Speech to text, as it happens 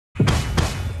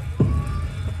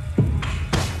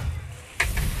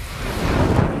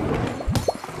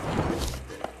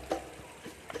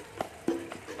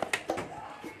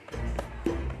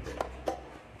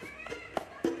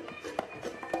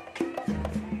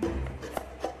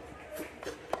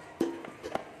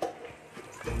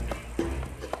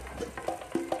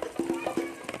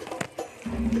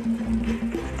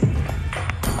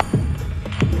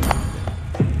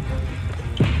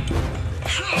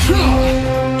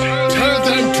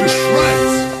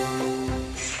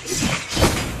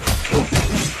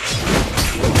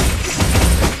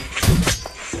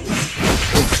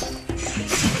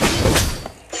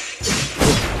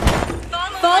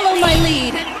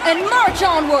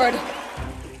sword!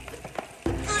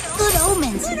 Good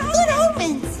omens! Good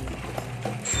omens!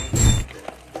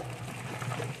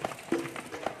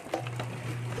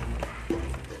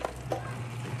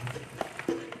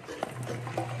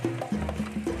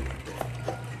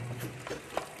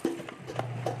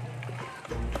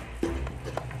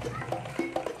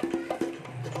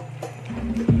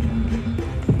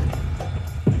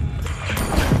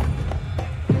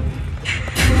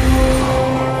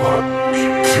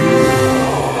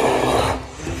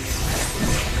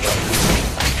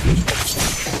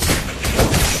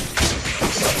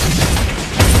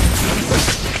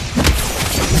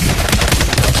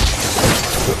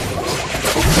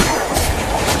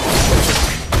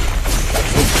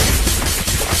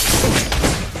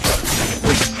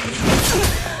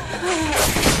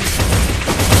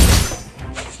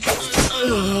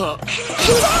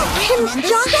 Can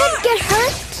Jawhead get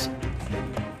hurt?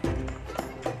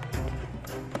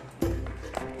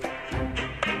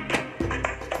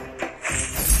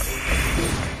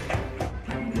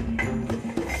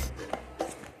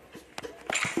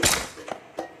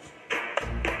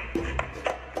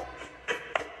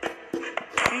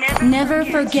 Never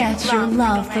forget your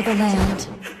love for the land.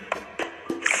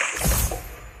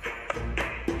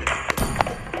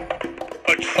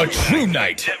 A true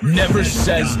knight never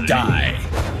says die.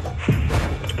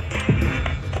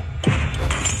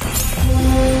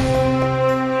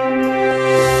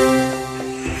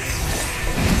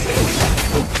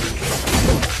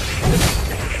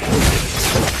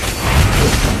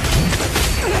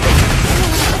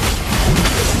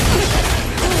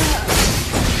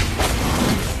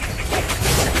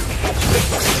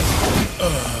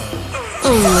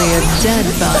 Only a dead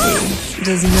body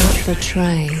does not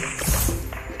betray.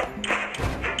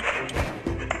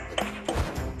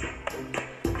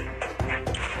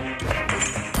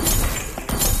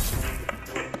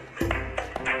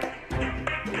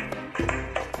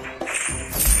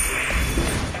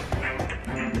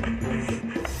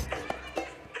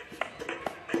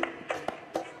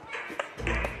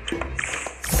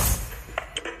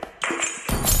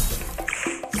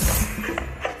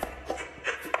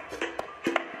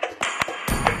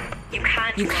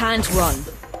 You can't run.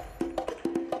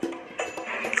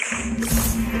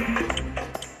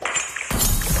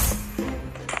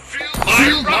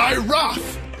 Feel my wrath!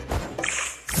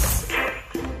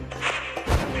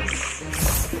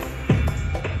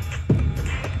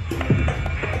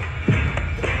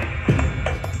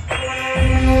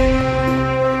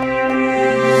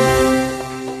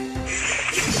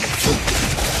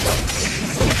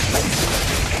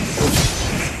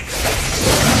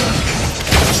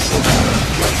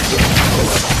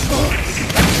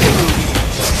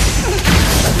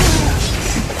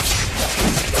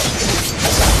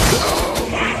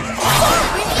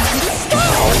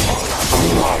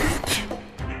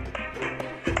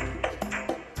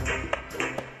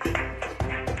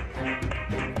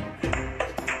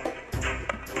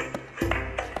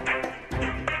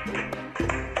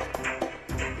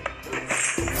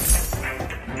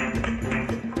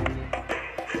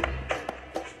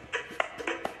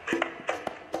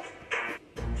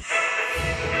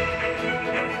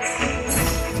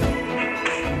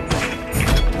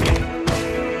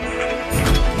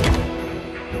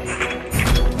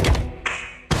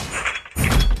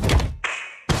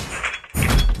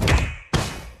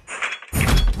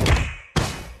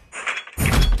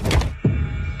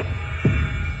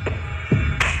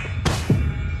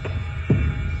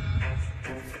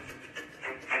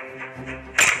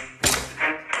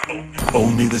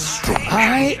 Only the strong.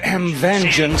 I am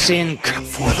Vengeance Inc.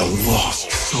 For the lost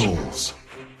souls.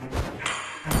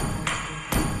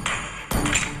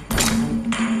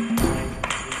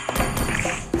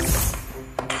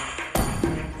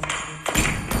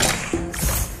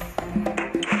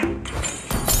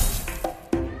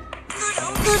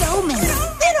 Good omens!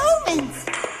 Good omens!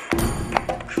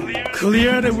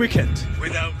 Clear the wicked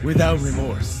without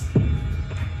remorse.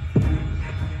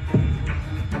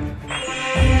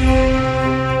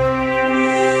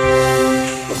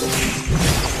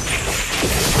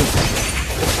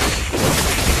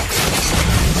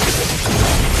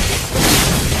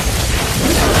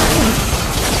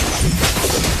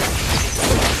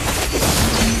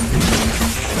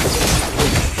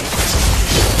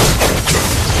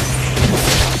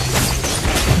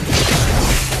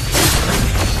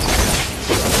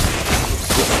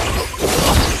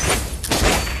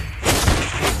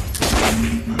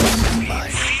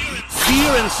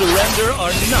 Fear and surrender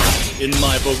are not in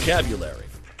my vocabulary.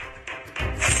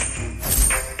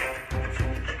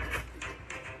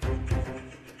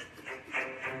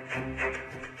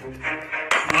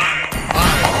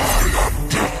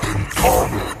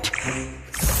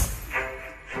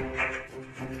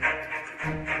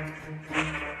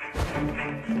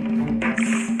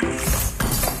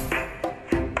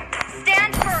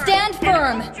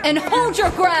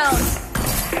 ground!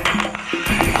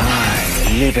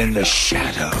 I live in the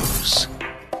shadows.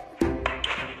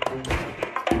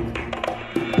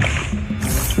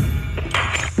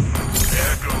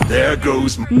 There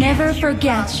goes. Never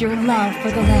forget your love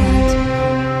for the land.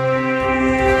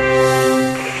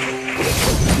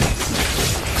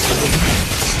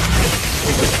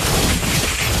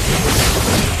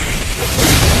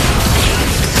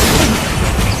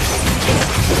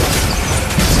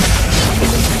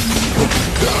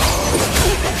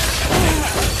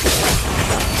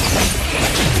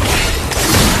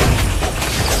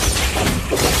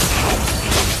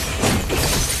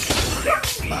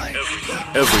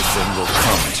 Everything will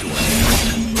come to an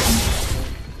end.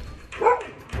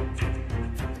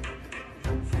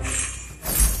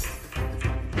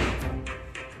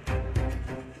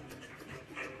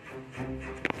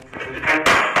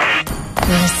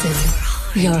 Listen,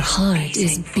 your heart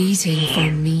is beating for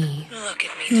me.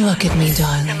 Look at me,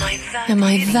 darling. Am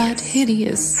I that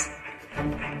hideous?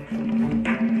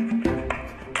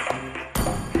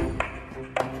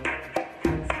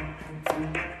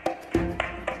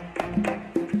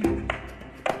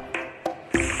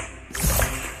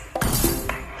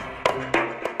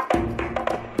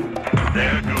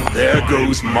 There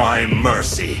goes my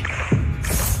mercy.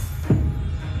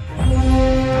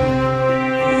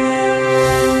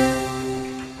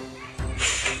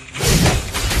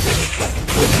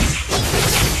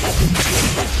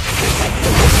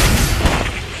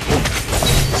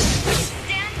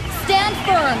 Stand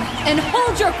firm and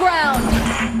hold your ground!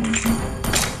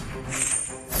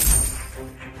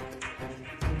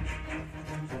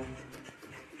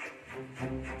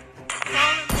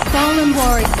 Fallen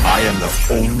warrior. I am the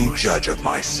only judge of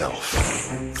myself.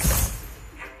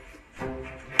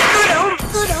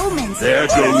 Good omens. There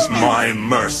goes my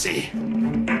mercy.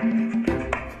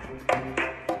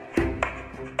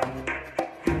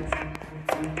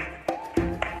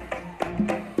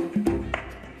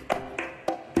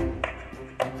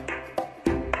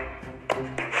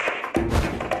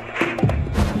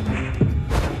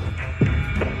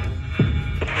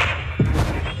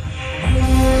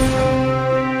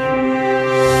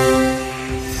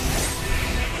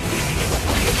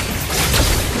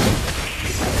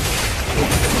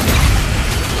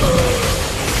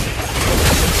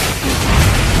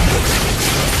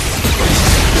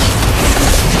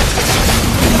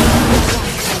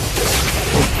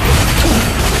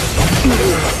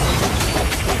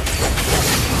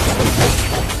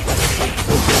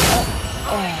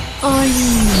 Are you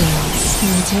nice,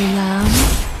 little lamb?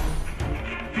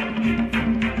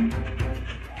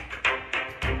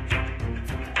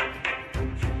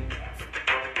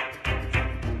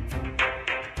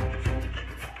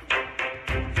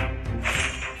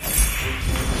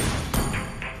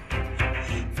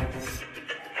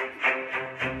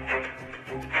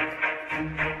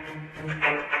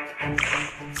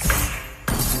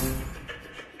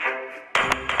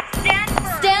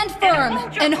 Stand firm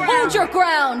and hold your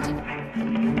ground!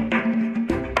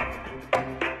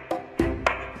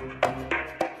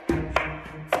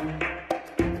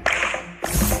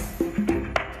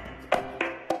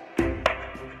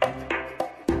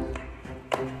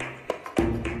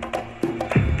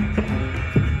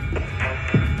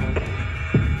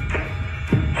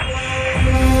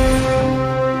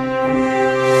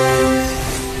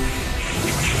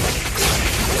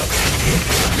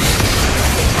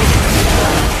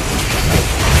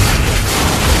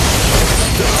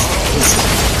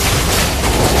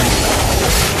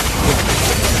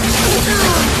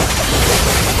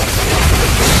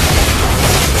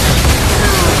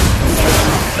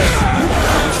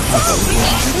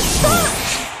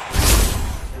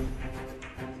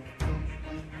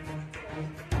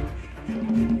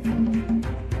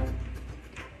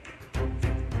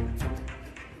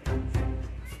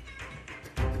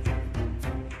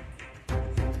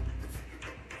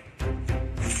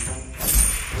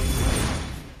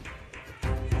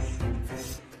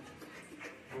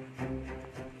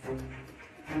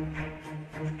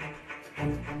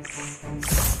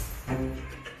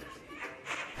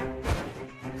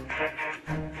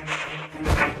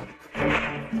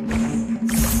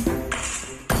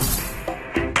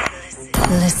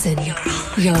 Listen,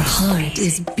 your heart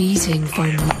is beating for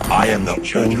me. I am the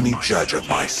only judge of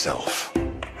myself.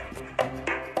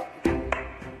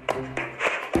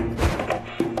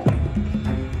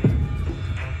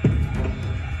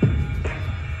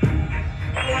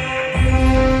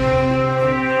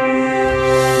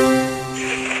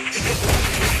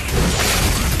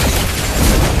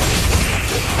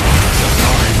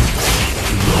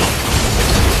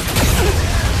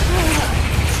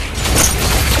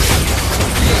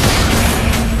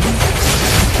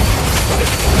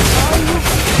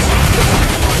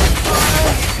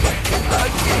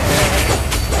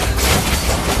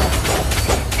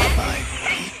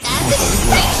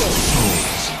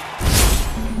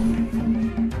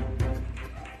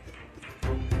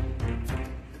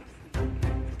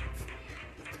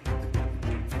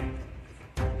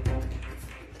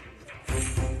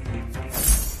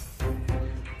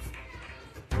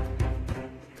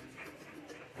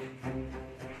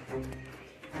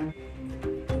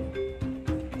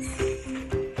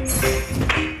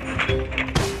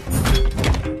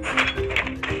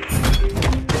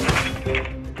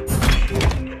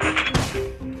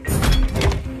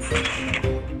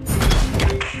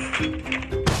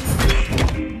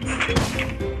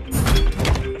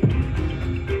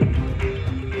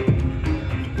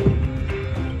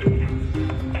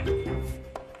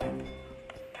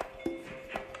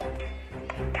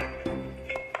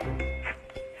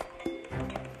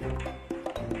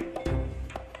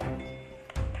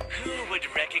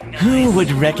 Who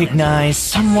would recognize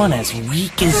someone as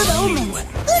weak as Good you? omens.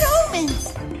 Good omens.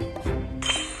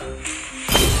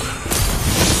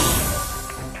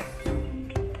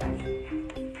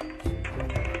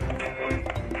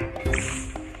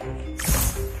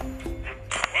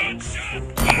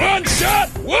 One shot,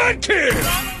 one kill!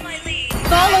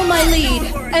 Follow my lead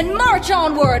and march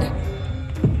onward!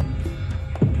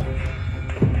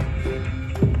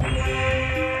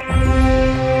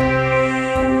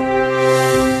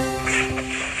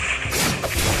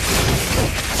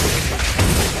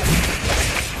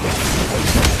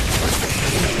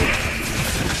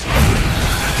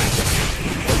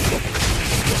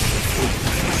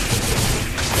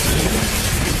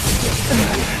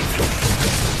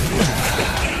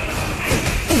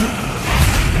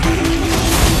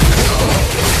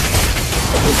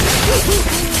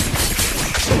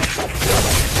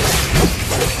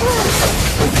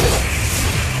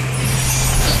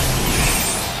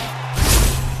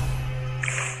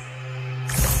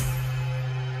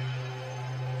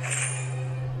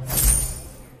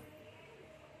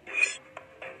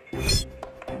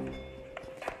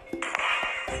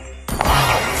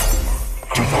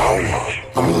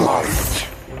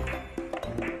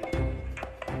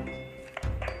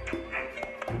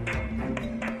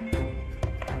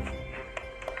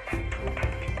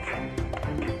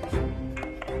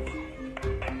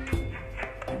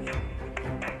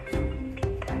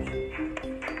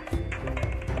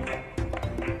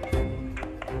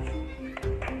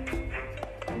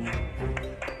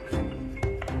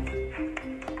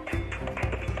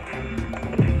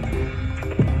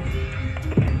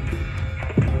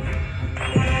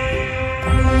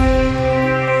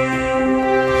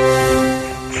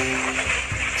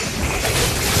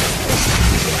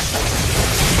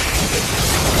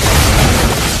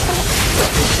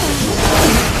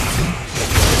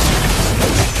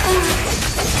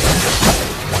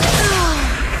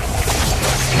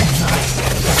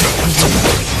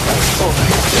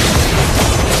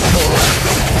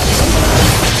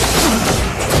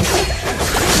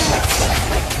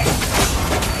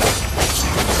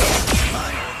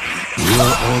 We'll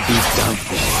all be done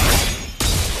for.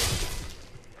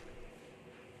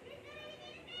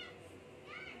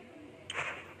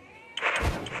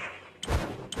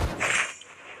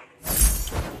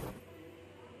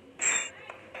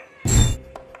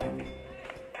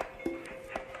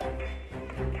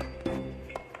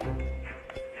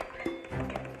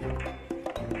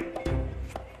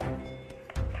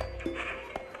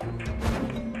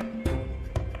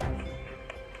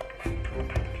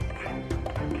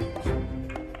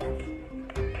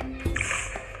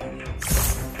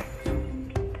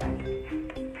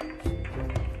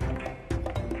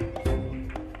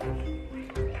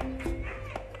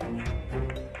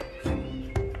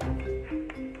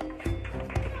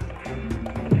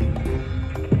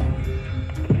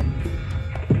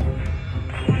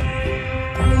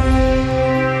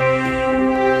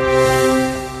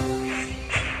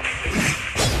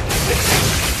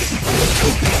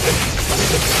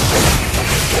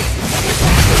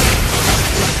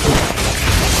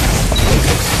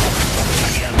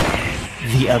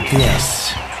 The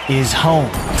abyss is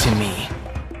home to me.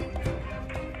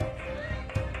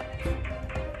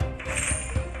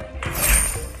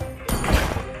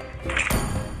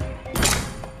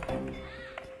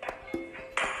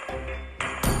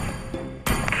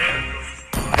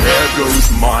 There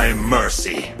goes my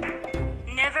mercy.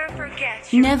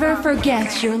 Never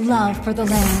forget your love for the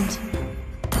land.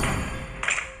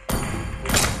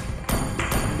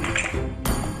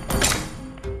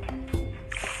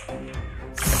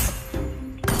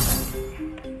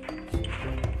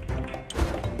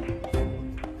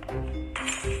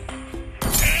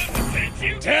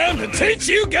 Time to teach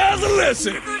you guys a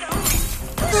lesson!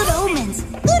 Good omens.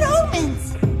 Good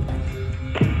omens.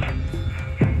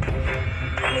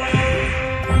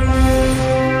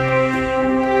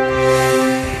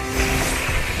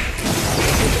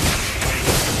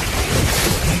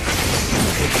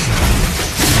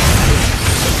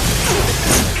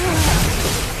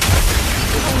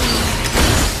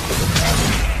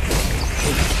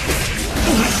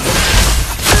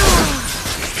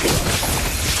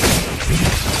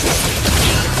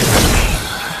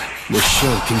 The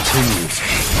show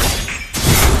continues.